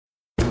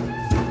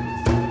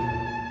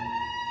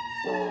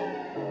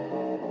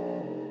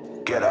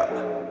Get up.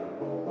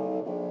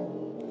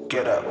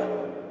 Get up.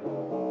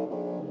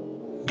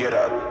 Get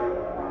up.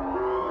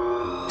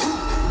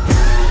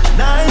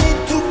 I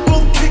need to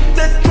boom, kick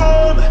that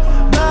drum.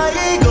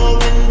 나의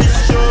going the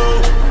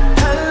show.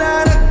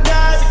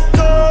 달라라까지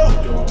go.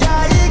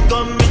 야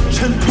이건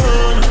미친 품.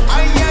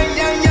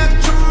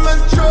 아야야야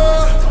춤만 춰.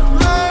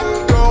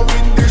 I'm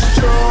going the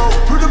show.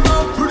 Put 'em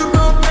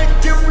on, make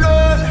them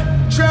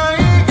run. 자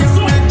이게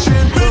미친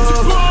품.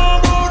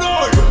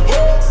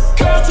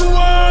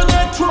 가져와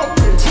내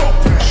트로피.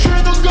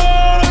 쉬던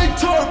거리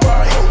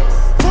털발.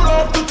 Put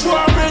up the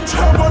trumpet.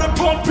 한번에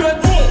pump it.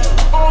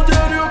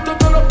 어디를 없다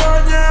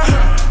돌아봤냐.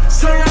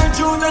 상향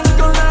중에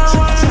지금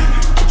나와.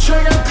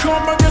 제가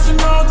컴백해서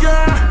너가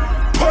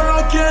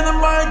펄럭이는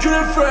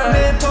마이크를 프레.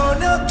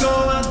 내버려둬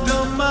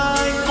왔던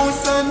마이크.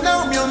 꽃사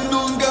나오면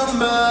눈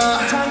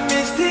감아.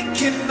 타이밍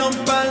스틱힌 넌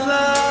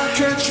빨라.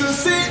 Can't you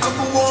see I'm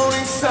a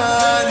warning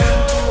sign.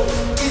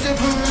 이제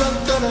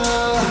불렀더라.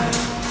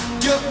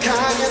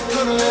 격하게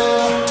털어.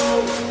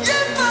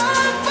 Yeah, my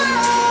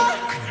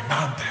그냥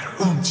마음대로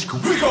움직여.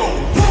 We go.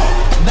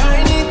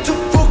 I need to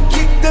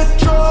kick the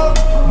drum.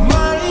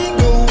 My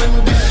going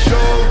the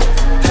show.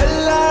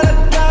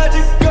 달라라까지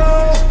go.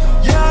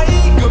 야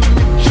이건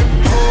미친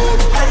품.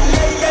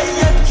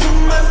 아야야야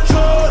춤만 춰.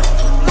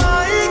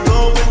 My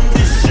going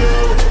the show.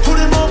 Put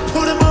 'em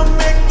on,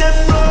 make them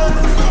run.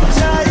 자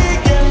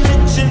이게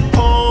미친 품.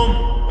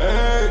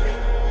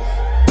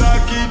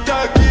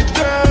 Taki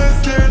dance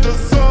till the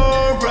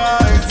sun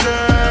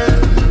rises.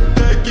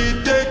 Taki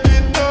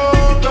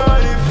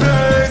nobody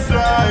plays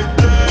like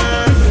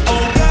this.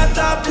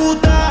 오가다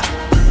보다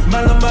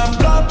말로만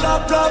blah blah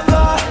blah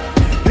blah.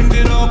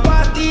 힘들어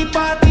party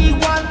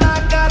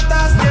왔다 갔다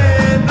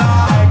stay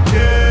like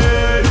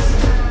this.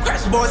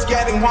 Crazy boys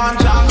getting one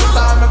job.